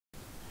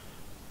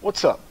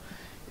What's up?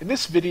 In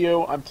this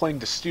video, I'm playing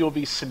the Steel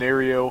Beast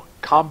scenario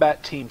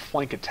Combat Team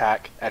Flank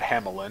Attack at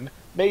Hamelin,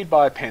 made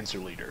by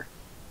Panzerleader.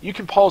 You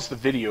can pause the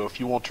video if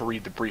you want to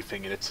read the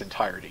briefing in its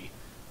entirety.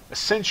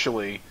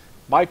 Essentially,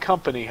 my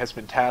company has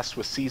been tasked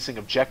with seizing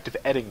Objective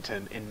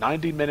Eddington in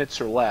 90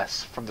 minutes or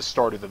less from the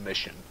start of the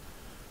mission.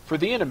 For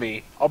the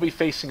enemy, I'll be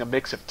facing a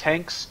mix of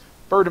tanks,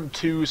 Burdom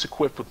 2s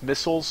equipped with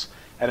missiles,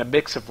 and a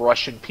mix of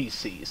Russian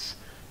PCs.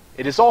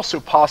 It is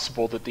also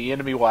possible that the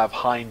enemy will have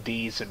Hind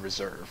Ds in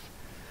reserve.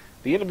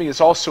 The enemy is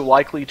also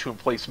likely to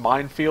emplace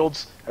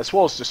minefields, as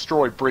well as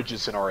destroy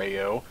bridges in our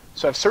AO,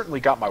 so I've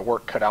certainly got my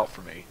work cut out for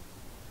me.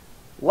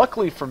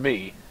 Luckily for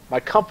me, my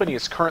company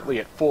is currently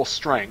at full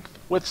strength,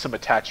 with some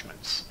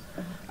attachments.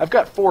 I've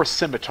got 4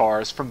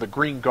 scimitars from the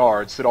Green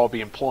Guards that I'll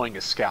be employing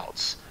as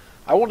scouts.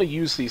 I want to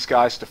use these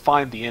guys to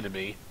find the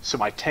enemy, so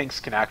my tanks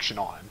can action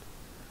on.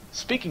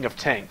 Speaking of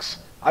tanks,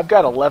 I've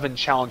got 11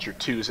 Challenger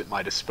 2s at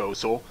my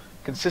disposal,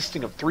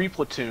 consisting of 3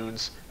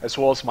 platoons, as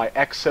well as my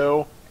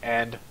XO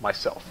and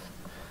myself.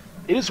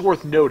 It is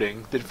worth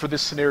noting that for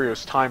this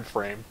scenario's time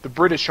frame, the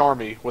British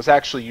Army was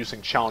actually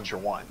using Challenger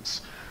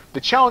 1s.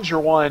 The Challenger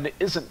 1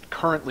 isn't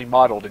currently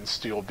modeled in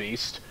Steel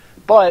Beast,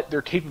 but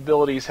their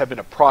capabilities have been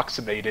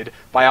approximated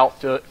by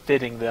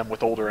outfitting them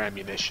with older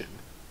ammunition.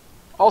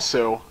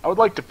 Also, I would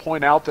like to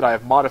point out that I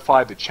have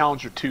modified the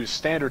Challenger 2's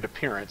standard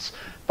appearance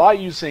by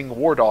using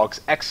Wardog's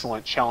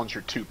excellent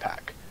Challenger 2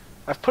 pack.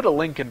 I've put a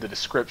link in the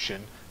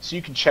description so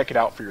you can check it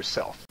out for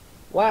yourself.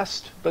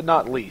 Last, but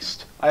not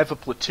least, I have a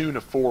platoon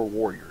of 4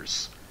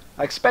 warriors.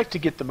 I expect to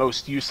get the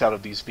most use out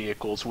of these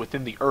vehicles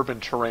within the urban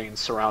terrain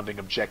surrounding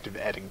Objective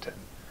Eddington.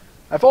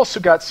 I've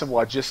also got some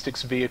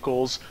logistics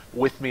vehicles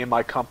with me in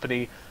my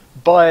company,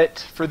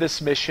 but for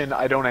this mission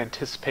I don't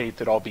anticipate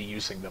that I'll be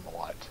using them a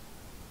lot.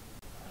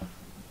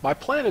 My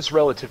plan is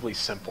relatively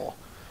simple.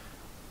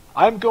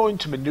 I'm going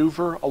to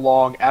maneuver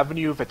along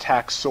Avenue of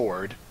Attack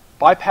Sword,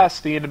 bypass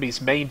the enemy's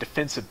main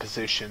defensive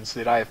positions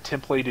that I have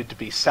templated to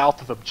be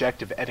south of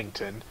Objective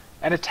Eddington,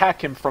 and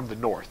attack him from the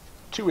north,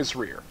 to his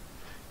rear.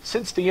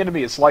 Since the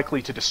enemy is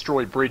likely to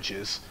destroy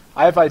bridges,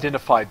 I have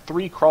identified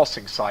 3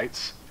 crossing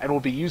sites, and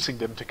will be using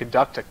them to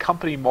conduct a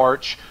company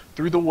march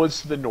through the woods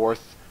to the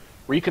north,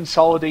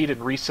 reconsolidate and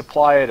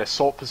resupply at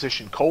Assault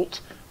Position Colt,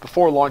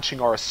 before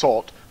launching our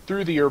assault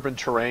through the urban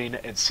terrain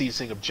and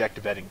seizing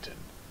Objective Eddington.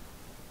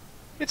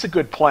 It's a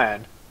good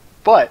plan,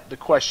 but the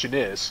question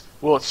is,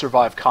 will it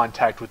survive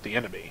contact with the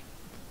enemy?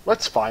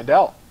 Let's find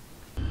out.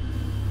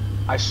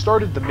 I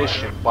started the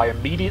mission by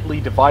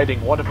immediately dividing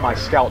one of my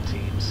scout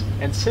teams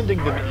and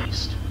sending them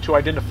east to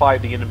identify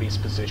the enemy's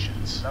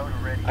positions.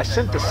 I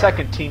sent the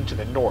second team to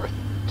the north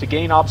to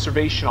gain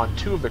observation on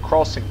 2 of the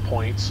crossing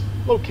points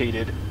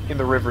located in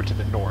the river to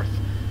the north,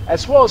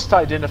 as well as to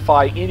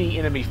identify any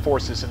enemy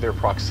forces in their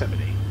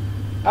proximity.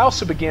 I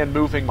also began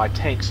moving my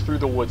tanks through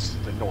the woods to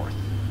the north.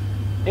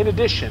 In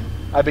addition,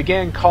 I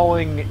began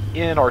calling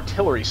in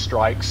artillery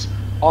strikes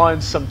on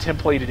some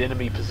templated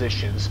enemy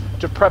positions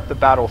to prep the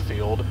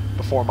battlefield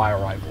before my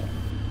arrival.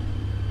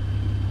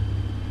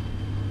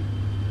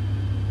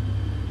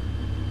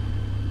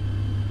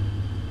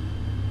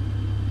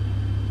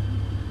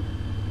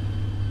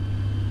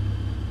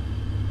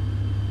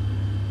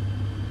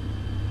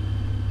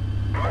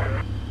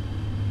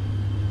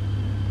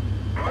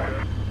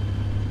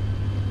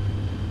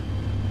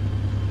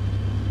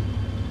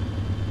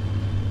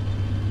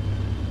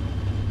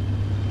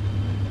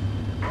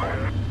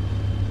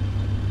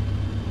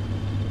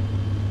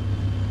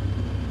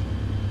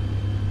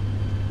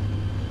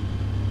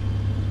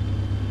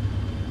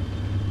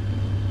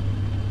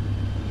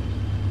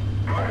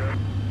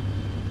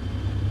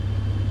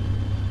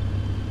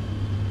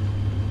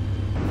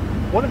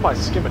 One of my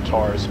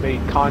scimitars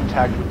made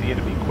contact with the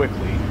enemy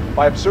quickly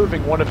by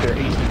observing one of their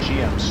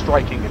APGMs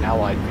striking an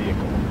allied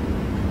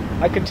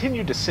vehicle. I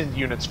continued to send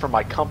units from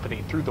my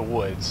company through the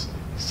woods,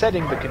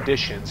 setting the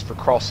conditions for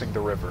crossing the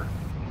river.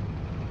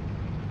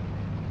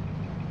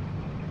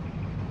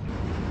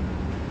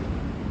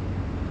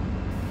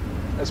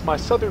 As my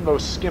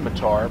southernmost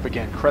scimitar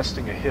began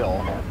cresting a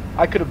hill,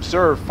 I could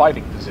observe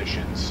fighting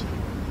positions,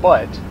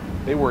 but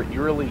they were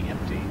eerily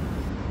empty.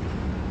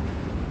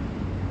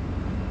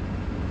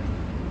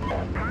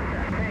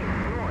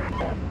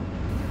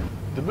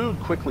 The mood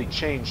quickly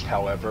changed,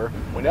 however,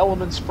 when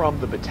elements from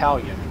the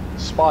battalion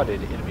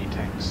spotted enemy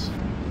tanks.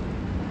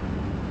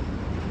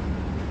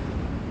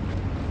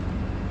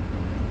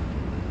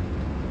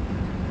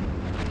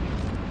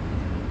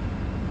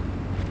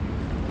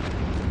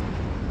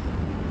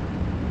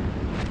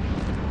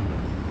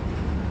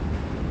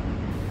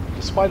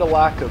 Despite a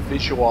lack of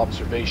visual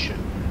observation,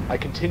 I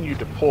continued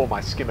to pull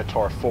my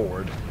scimitar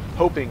forward,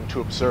 hoping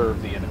to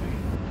observe the enemy.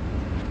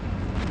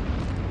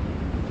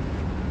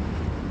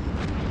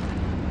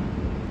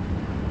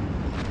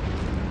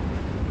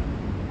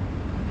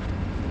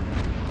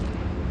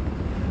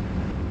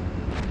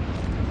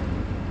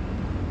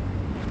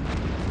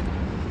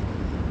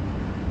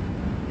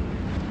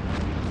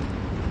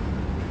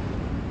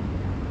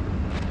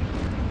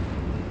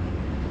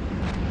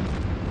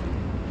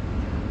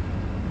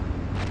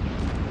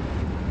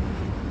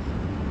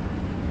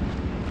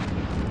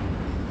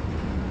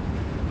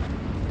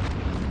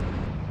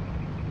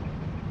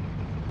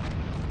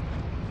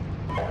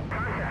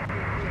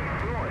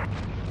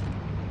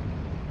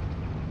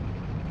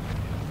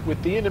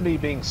 With the enemy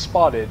being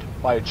spotted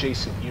by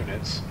adjacent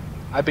units,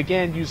 I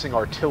began using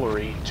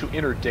artillery to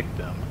interdict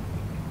them.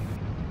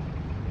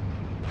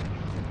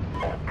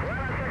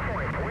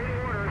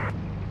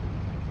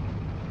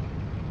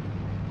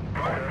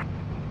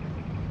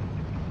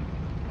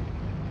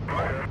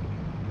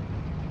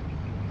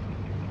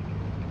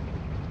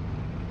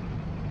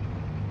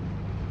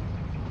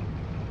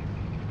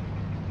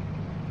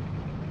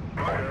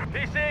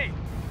 PC!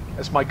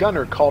 As my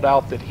gunner called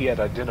out that he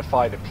had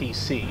identified a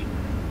PC,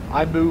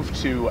 I moved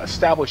to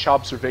establish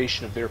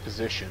observation of their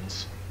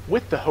positions,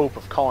 with the hope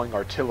of calling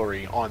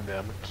artillery on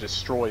them to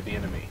destroy the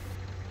enemy.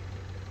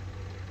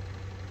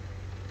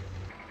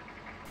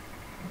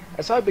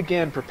 As I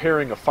began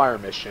preparing a fire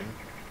mission,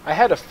 I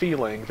had a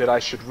feeling that I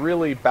should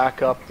really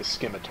back up the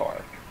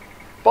scimitar.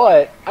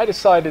 But I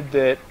decided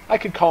that I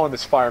could call in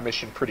this fire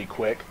mission pretty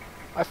quick.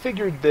 I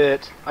figured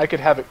that I could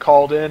have it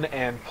called in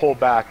and pull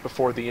back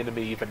before the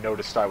enemy even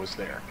noticed I was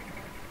there.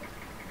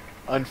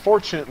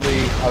 Unfortunately,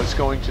 I was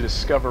going to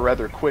discover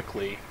rather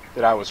quickly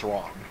that I was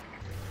wrong.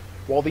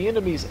 While the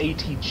enemy's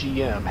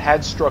ATGM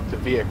had struck the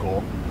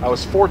vehicle, I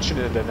was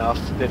fortunate enough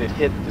that it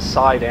hit the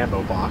side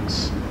ammo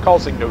box,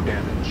 causing no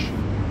damage.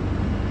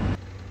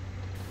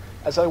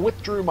 As I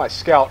withdrew my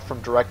scout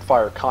from direct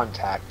fire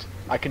contact,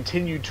 I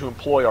continued to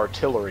employ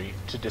artillery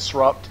to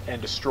disrupt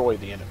and destroy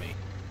the enemy.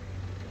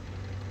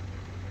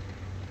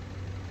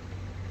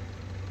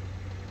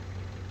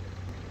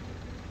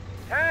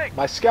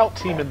 My scout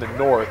team in the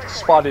north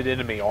spotted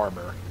enemy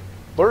armor.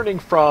 Learning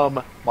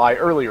from my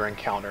earlier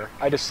encounter,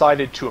 I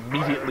decided to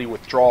immediately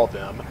withdraw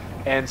them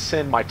and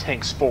send my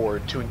tanks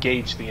forward to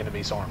engage the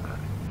enemy's armor.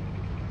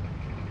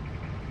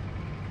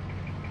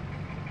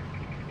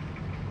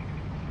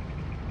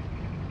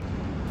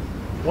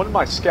 One of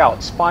my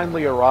scouts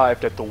finally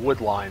arrived at the wood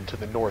line to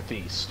the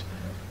northeast.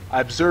 I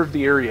observed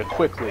the area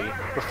quickly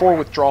before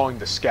withdrawing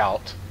the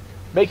scout,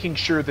 making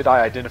sure that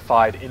I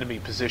identified enemy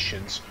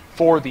positions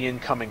for the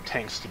incoming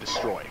tanks to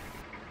destroy.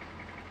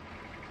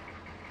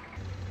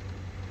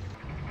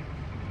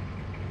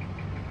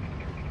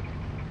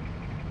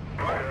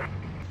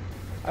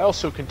 I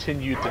also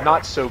continued the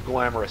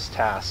not-so-glamorous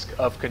task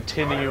of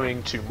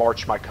continuing to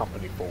march my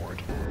company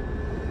forward.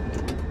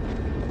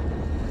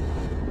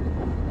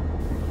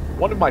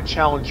 One of my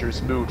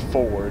challengers moved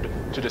forward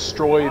to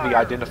destroy the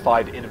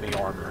identified enemy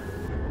armor.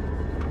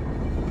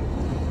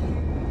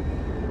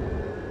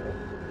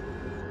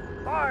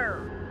 Fire!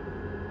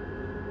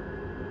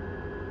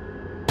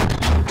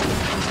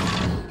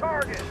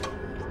 Target!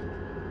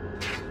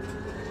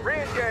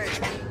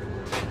 Re-engage!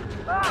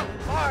 Stop!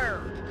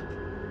 Fire!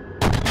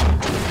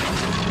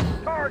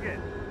 Target!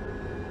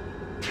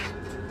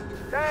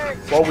 Tank!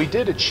 While we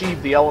did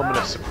achieve the element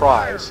of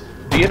surprise,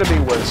 the enemy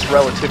was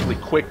relatively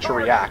quick to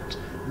react,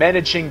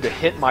 managing to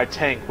hit my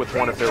tank with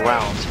one of their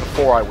rounds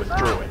before I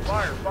withdrew it.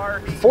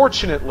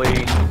 Fortunately,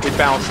 it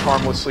bounced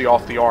harmlessly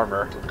off the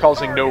armor,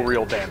 causing no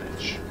real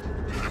damage.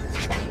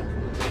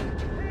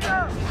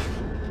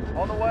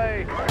 On the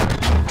way!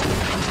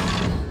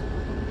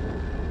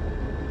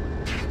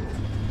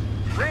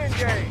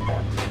 Re-engage!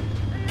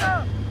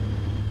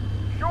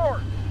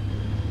 Short!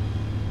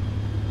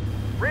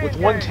 With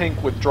one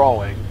tank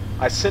withdrawing,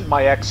 I sent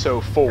my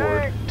XO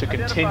forward to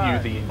continue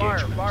the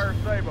engagement. Fire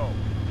Sabo.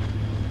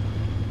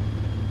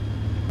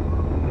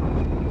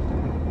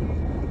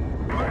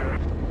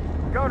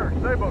 Gunner,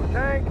 Sabo,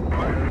 tank.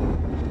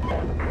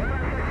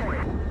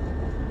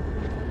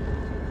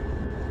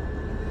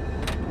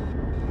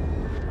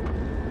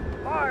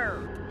 Fire!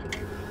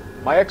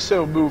 My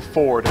XO moved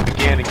forward and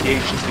began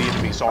engaging the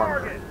enemy's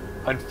armor.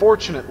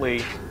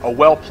 Unfortunately, a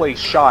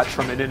well-placed shot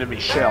from an enemy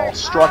shell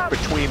struck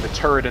between the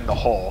turret and the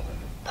hull,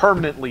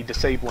 permanently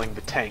disabling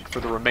the tank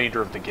for the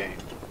remainder of the game.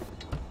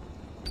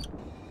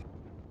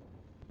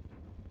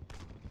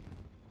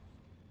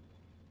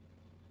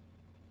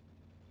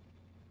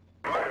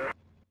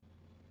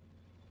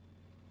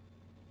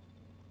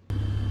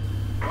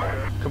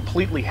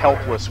 Completely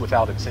helpless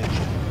without its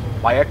engine,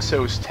 my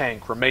XO's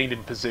tank remained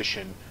in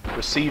position,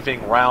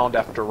 receiving round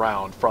after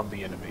round from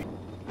the enemy.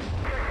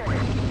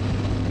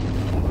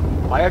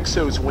 My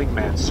XO's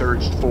wingman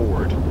surged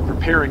forward,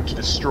 preparing to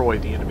destroy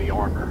the enemy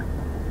armor.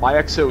 My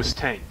XO's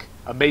tank,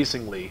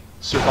 amazingly,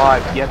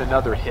 survived yet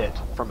another hit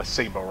from a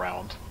Sabo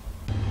round.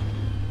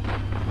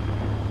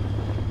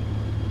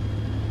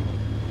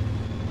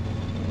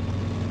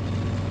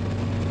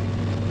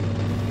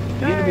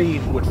 The enemy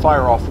would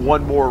fire off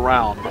one more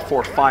round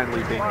before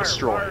finally being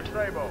destroyed.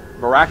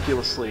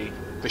 Miraculously,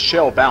 the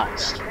shell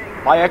bounced.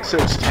 My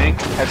XO's tank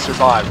had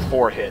survived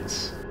 4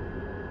 hits.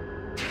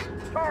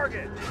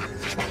 Target!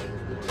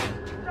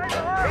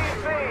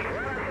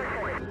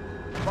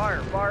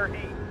 Fire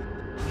heat.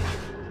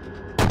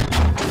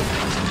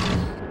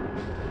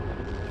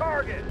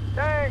 Target!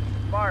 Tank!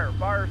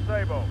 Fire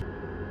Sabo.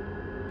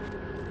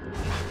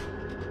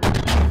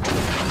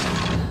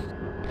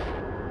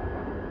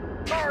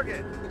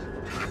 Target!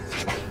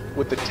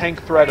 With the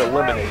tank threat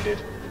eliminated,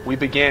 we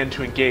began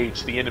to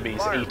engage the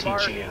enemy's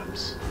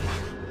ATGMs.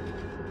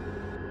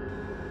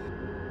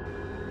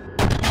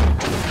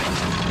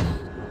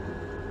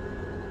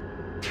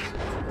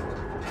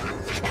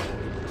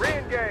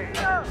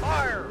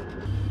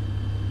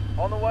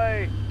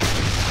 way.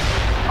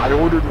 I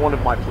ordered one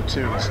of my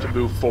platoons to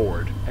move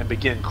forward and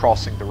begin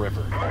crossing the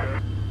river.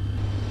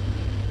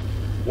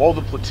 While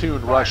the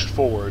platoon rushed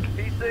forward,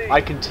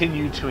 I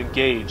continued to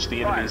engage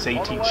the enemy's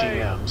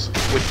ATGMs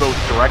with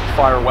both direct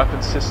fire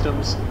weapon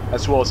systems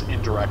as well as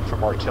indirect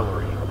from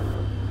artillery.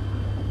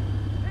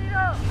 Heat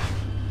up.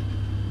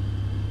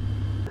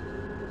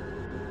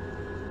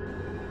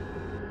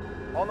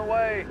 On the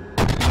way.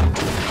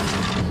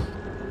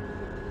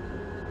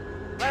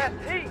 Last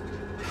heat.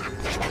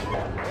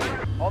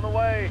 On the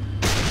way.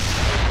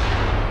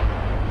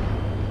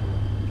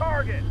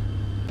 Target.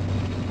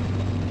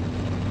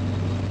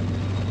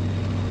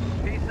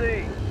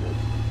 PC.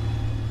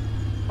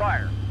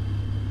 Fire.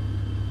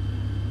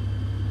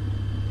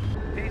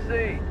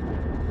 PC.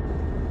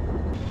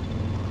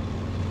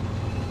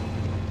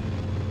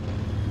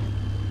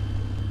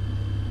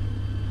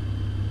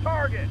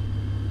 Target.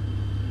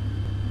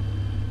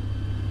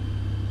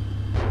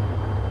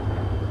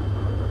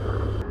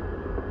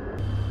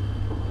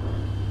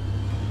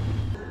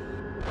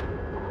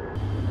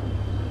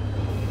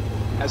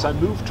 As I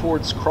moved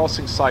towards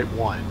crossing Site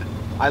 1,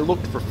 I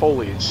looked for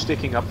foliage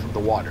sticking up from the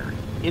water,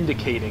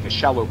 indicating a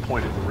shallow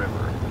point in the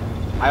river.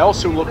 I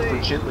also looked for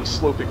gently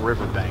sloping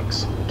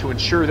riverbanks to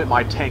ensure that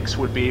my tanks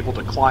would be able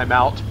to climb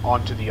out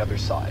onto the other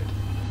side.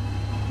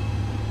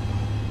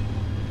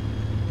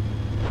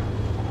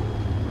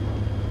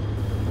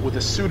 With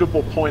a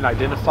suitable point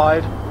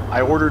identified, I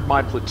ordered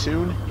my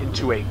platoon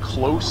into a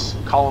close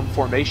column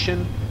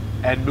formation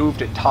and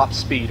moved at top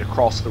speed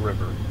across the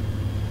river.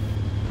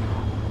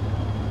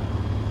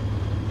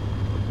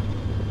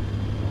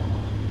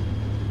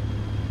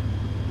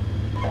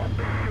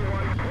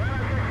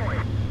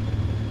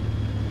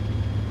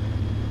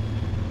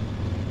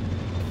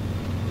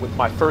 With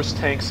my first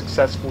tank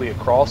successfully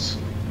across,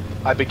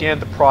 I began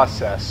the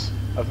process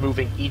of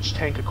moving each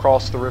tank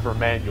across the river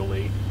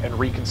manually and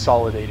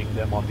reconsolidating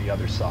them on the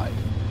other side.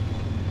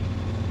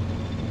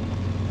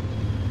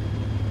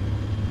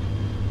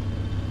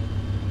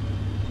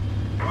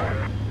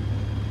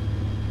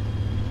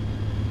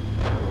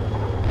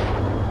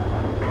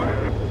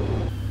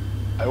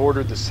 I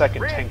ordered the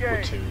second tank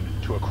platoon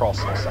to a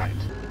crossing site.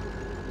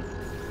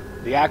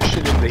 The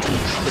action in the east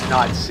had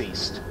not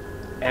ceased,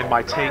 and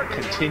my tank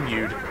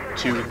continued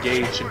to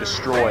engage and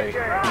destroy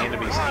the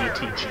enemy's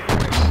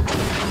ATGMs.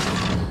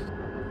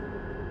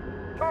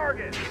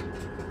 Target.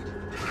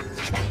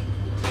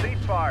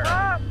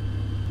 Ceasefire.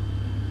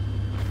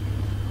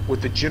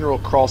 With the general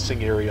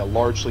crossing area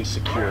largely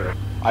secure,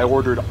 I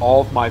ordered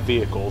all of my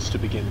vehicles to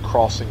begin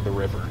crossing the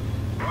river.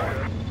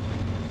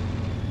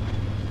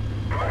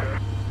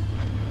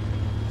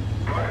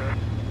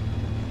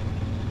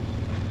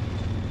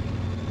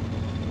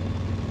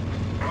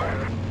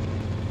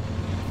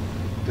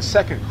 The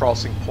second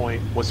crossing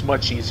point was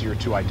much easier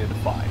to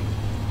identify.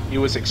 It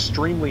was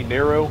extremely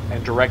narrow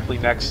and directly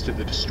next to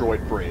the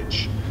destroyed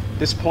bridge.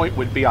 This point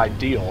would be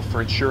ideal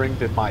for ensuring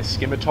that my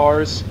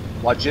scimitars,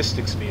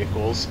 logistics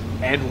vehicles,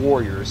 and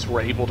warriors were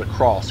able to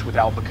cross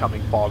without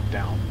becoming bogged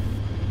down.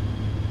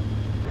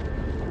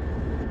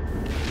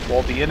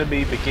 While the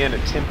enemy began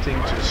attempting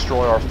to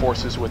destroy our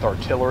forces with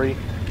artillery,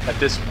 at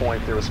this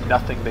point there was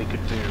nothing they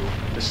could do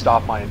to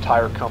stop my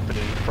entire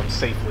company from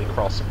safely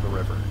crossing the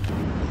river.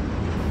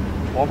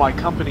 While my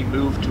company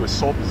moved to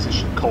assault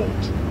position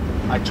Colt,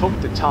 I took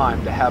the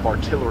time to have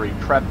artillery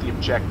prep the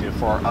objective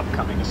for our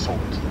upcoming assault.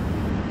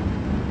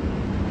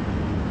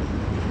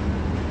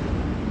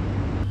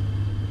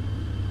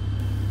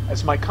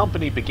 As my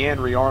company began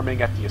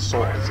rearming at the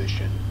assault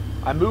position,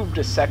 I moved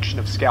a section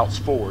of scouts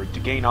forward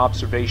to gain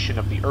observation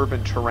of the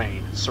urban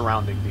terrain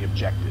surrounding the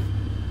objective.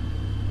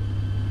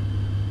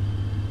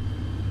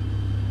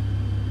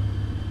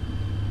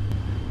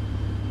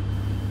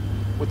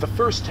 With the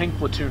first tank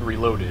platoon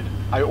reloaded,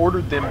 I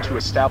ordered them to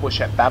establish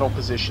at Battle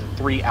Position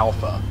 3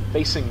 Alpha,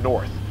 facing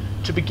north,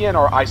 to begin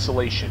our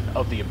isolation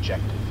of the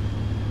objective.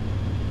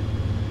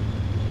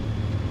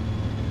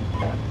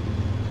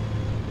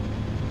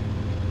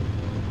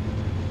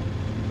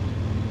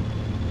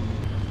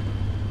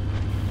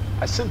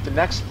 I sent the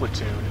next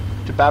platoon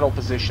to Battle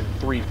Position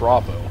 3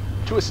 Bravo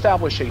to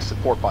establish a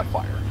support by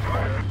fire.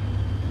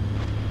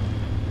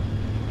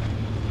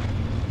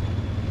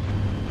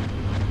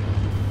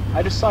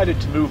 I decided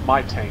to move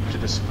my tank to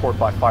the support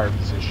by fire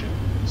position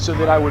so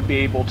that I would be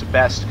able to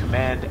best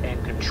command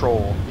and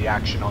control the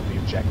action on the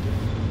objective.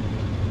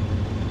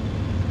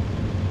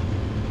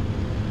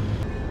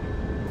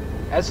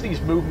 As these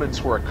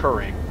movements were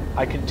occurring,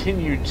 I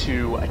continued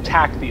to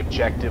attack the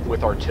objective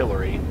with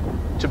artillery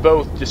to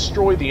both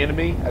destroy the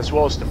enemy as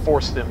well as to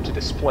force them to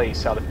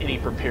displace out of any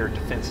prepared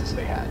defenses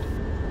they had.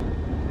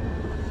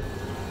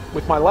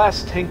 With my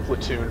last tank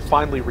platoon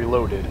finally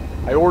reloaded,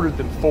 I ordered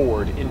them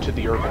forward into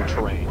the urban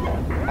terrain.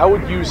 I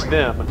would use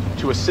them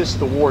to assist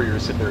the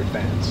warriors in their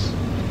advance.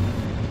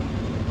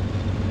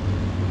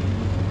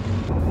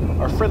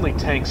 Our friendly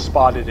tank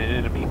spotted an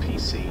enemy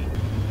PC.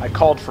 I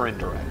called for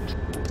indirect.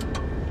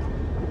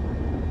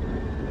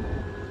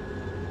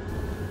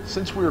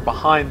 Since we were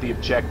behind the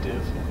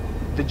objective,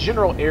 The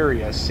general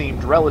area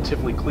seemed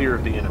relatively clear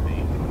of the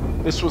enemy.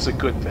 This was a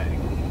good thing.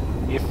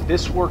 If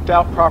this worked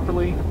out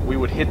properly, we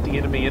would hit the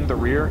enemy in the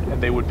rear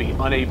and they would be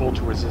unable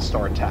to resist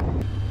our attack.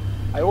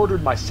 I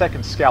ordered my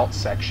second scout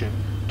section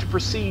to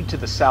proceed to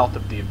the south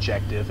of the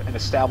objective and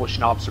establish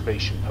an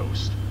observation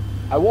post.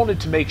 I wanted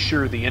to make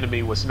sure the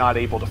enemy was not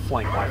able to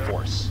flank my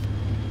force.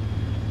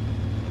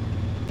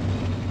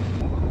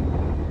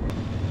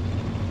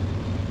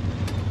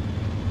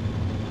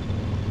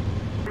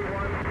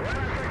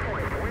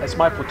 As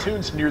my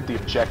platoons neared the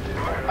objective,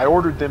 I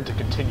ordered them to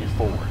continue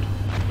forward.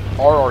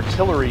 Our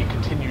artillery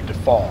continued to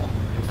fall,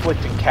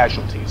 inflicting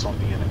casualties on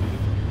the enemy.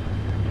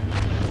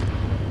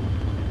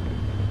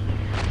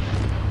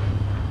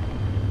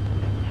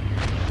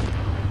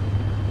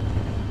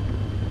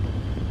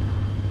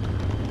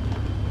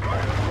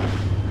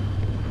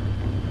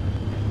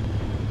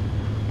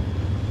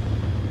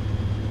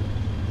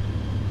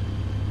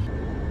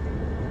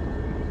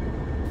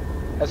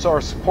 As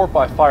our support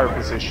by fire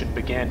position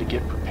began to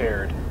get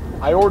prepared,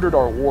 I ordered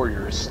our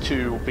warriors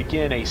to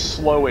begin a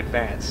slow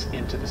advance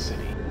into the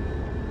city.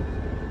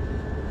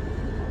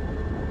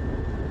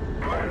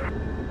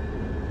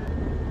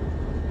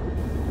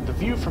 The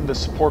view from the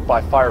support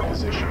by fire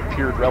position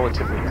appeared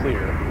relatively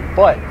clear,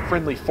 but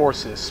friendly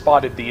forces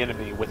spotted the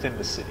enemy within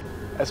the city.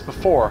 As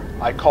before,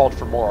 I called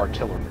for more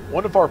artillery.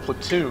 One of our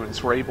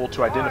platoons were able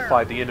to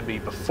identify the enemy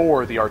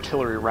before the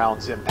artillery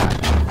rounds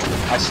impacted.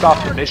 I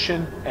stopped the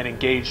mission and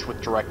engaged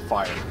with direct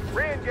fire.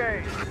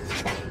 Re-engage.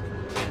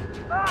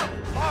 Ah,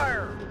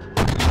 fire.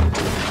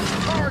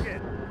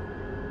 Target.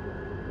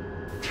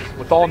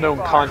 With all known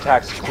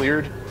contacts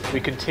cleared, we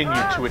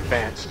continued to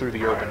advance through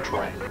the urban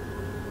terrain.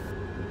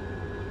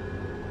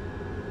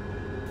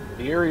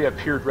 The area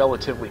appeared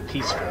relatively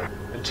peaceful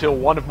until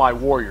one of my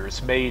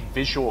warriors made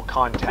visual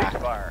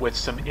contact with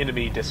some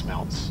enemy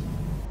dismounts.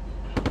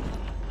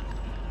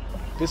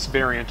 This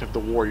variant of the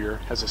warrior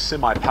has a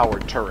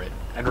semi-powered turret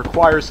and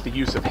requires the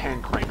use of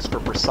hand cranks for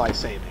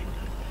precise aiming.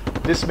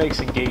 This makes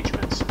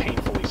engagements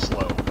painfully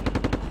slow.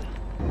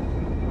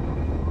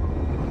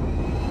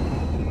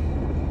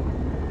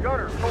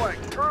 Gunners,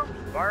 collect troops.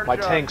 Fire My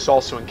judge. tanks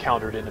also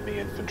encountered enemy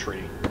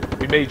infantry.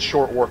 We made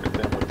short work of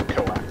them with the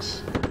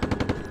coax.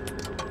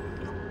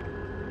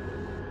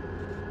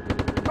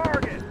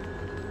 Target.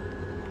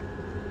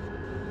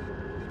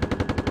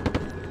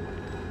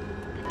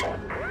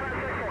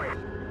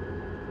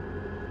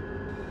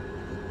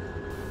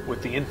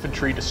 With the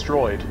infantry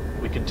destroyed,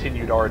 we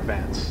continued our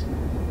advance.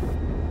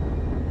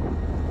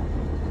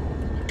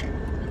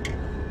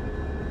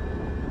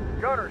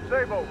 Gunner,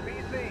 Sabo,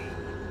 PC.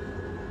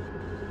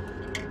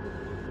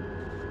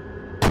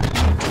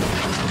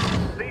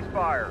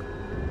 Ceasefire.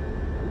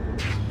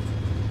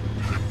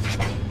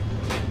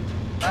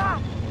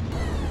 Ah!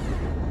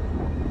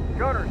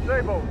 Gunner,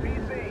 Sabo,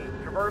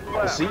 PC. Traverse The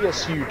left.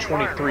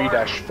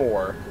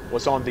 ZSU-23-4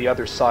 was on the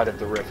other side of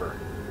the river.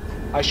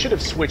 I should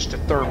have switched to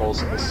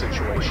thermals in this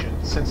situation,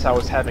 since I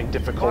was having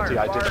difficulty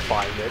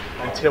identifying it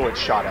until it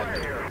shot at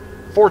me.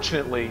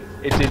 Fortunately,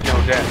 it did no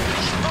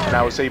damage, and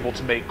I was able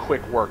to make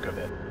quick work of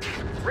it.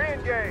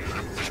 Re-engage.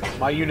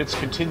 My units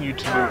continued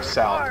to move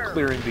south,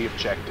 clearing the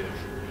objective.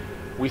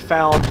 We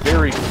found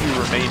very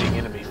few remaining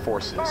enemy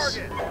forces.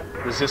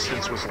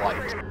 Resistance was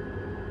light.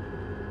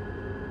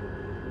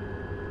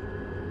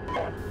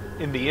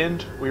 In the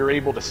end, we were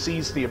able to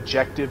seize the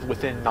objective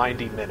within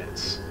 90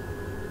 minutes.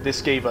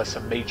 This gave us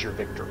a major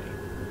victory.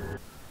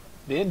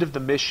 The end of the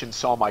mission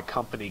saw my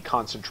company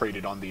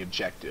concentrated on the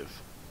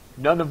objective.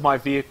 None of my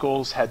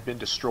vehicles had been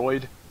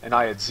destroyed, and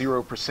I had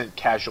 0%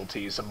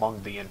 casualties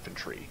among the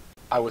infantry.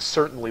 I was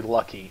certainly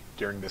lucky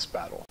during this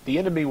battle. The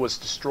enemy was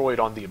destroyed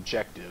on the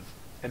objective,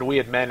 and we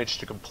had managed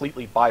to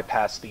completely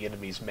bypass the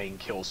enemy's main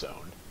kill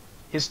zone.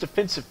 His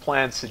defensive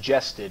plan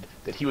suggested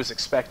that he was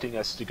expecting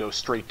us to go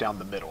straight down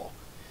the middle.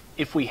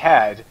 If we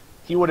had,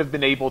 he would have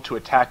been able to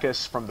attack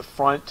us from the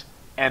front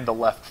and the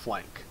left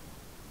flank.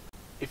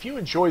 If you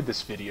enjoyed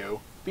this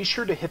video, be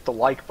sure to hit the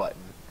like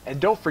button, and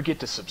don't forget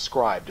to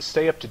subscribe to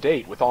stay up to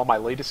date with all my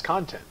latest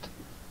content.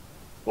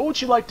 What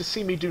would you like to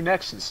see me do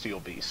next in Steel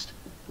Beast?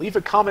 Leave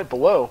a comment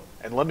below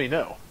and let me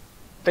know.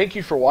 Thank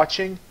you for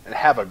watching, and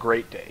have a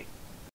great day.